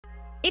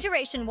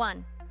Iteration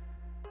 1.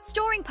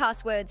 Storing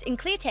passwords in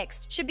clear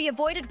text should be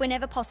avoided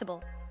whenever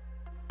possible.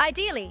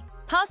 Ideally,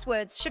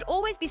 passwords should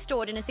always be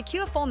stored in a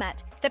secure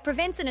format that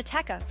prevents an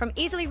attacker from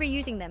easily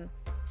reusing them,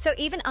 so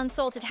even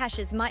unsalted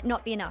hashes might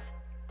not be enough.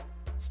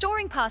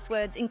 Storing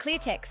passwords in clear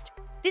text.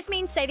 This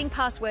means saving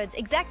passwords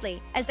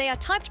exactly as they are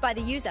typed by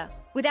the user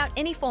without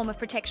any form of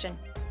protection.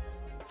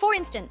 For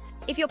instance,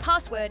 if your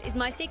password is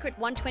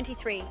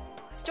mysecret123,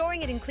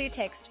 storing it in clear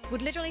text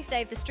would literally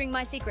save the string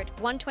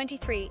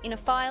mysecret123 in a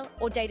file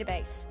or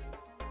database.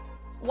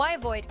 Why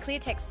avoid clear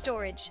text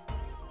storage?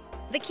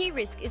 The key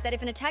risk is that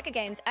if an attacker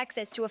gains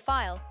access to a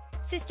file,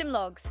 system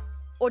logs,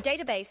 or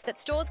database that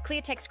stores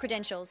clear text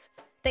credentials,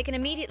 they can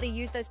immediately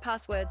use those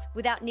passwords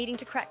without needing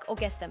to crack or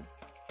guess them.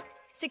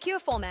 Secure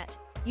format.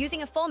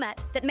 Using a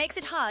format that makes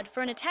it hard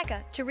for an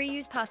attacker to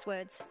reuse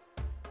passwords.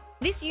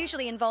 This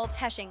usually involves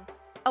hashing,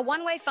 a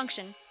one-way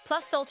function,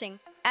 plus salting,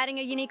 adding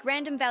a unique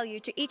random value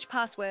to each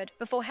password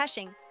before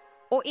hashing,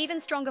 or even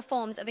stronger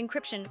forms of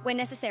encryption where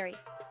necessary.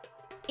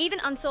 Even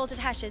unsalted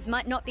hashes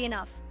might not be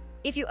enough.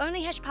 If you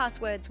only hash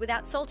passwords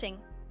without salting,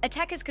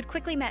 attackers could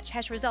quickly match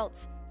hash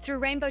results through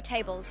rainbow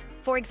tables,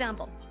 for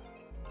example.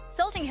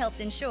 Salting helps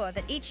ensure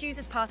that each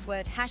user's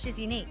password hash is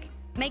unique,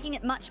 making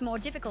it much more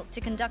difficult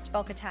to conduct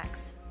bulk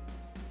attacks.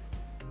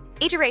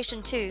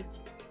 Iteration 2.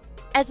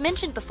 As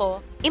mentioned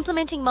before,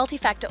 implementing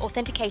multifactor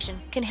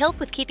authentication can help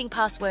with keeping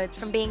passwords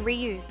from being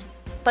reused,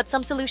 but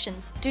some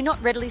solutions do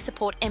not readily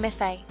support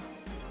MFA.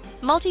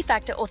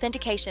 Multifactor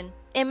authentication,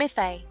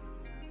 MFA.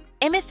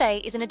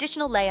 MFA is an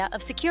additional layer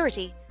of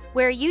security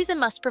where a user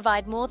must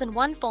provide more than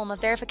one form of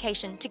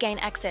verification to gain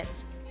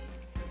access.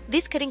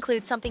 This could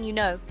include something you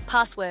know,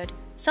 password,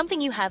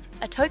 something you have,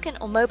 a token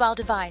or mobile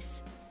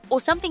device, or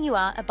something you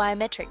are, a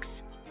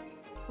biometrics.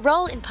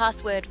 Role in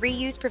password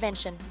reuse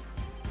prevention.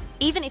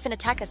 Even if an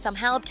attacker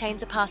somehow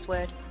obtains a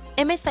password,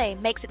 MFA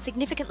makes it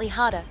significantly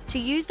harder to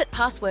use that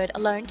password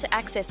alone to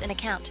access an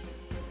account.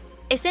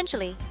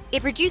 Essentially,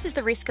 it reduces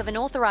the risk of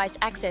unauthorized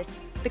access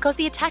because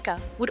the attacker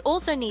would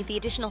also need the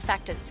additional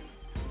factors.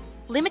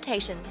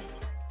 Limitations.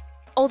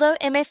 Although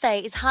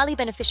MFA is highly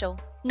beneficial,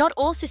 not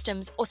all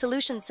systems or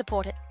solutions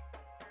support it.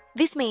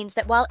 This means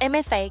that while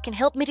MFA can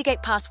help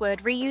mitigate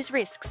password reuse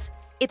risks,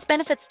 its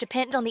benefits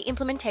depend on the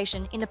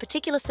implementation in a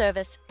particular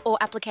service or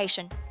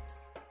application.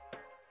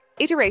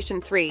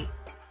 Iteration 3.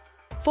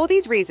 For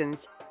these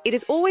reasons, it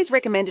is always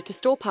recommended to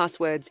store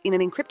passwords in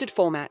an encrypted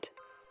format.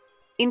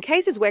 In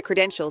cases where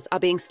credentials are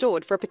being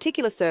stored for a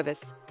particular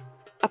service,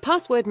 a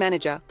password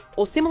manager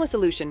or similar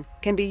solution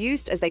can be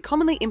used as they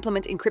commonly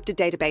implement encrypted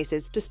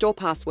databases to store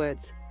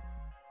passwords.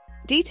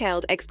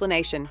 Detailed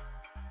explanation.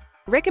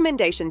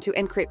 Recommendation to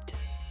encrypt.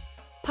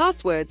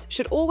 Passwords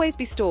should always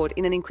be stored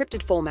in an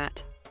encrypted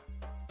format.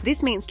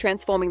 This means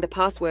transforming the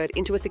password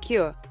into a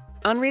secure,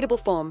 unreadable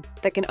form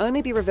that can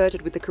only be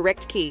reverted with the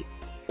correct key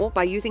or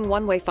by using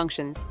one-way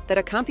functions that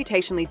are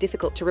computationally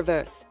difficult to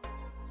reverse.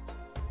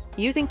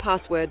 Using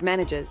password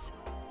managers.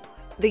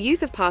 The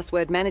use of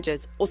password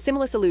managers or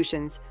similar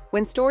solutions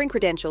when storing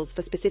credentials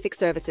for specific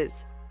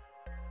services.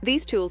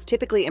 These tools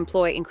typically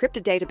employ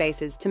encrypted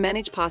databases to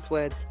manage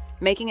passwords,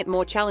 making it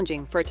more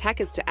challenging for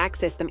attackers to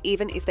access them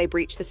even if they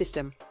breach the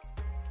system.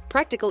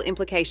 Practical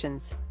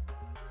implications.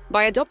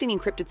 By adopting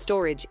encrypted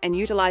storage and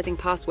utilizing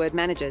password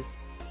managers,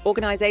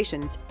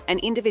 organizations and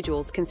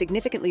individuals can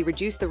significantly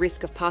reduce the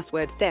risk of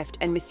password theft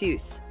and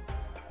misuse.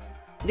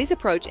 This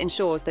approach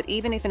ensures that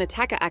even if an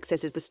attacker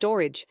accesses the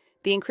storage,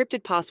 the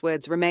encrypted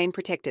passwords remain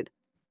protected.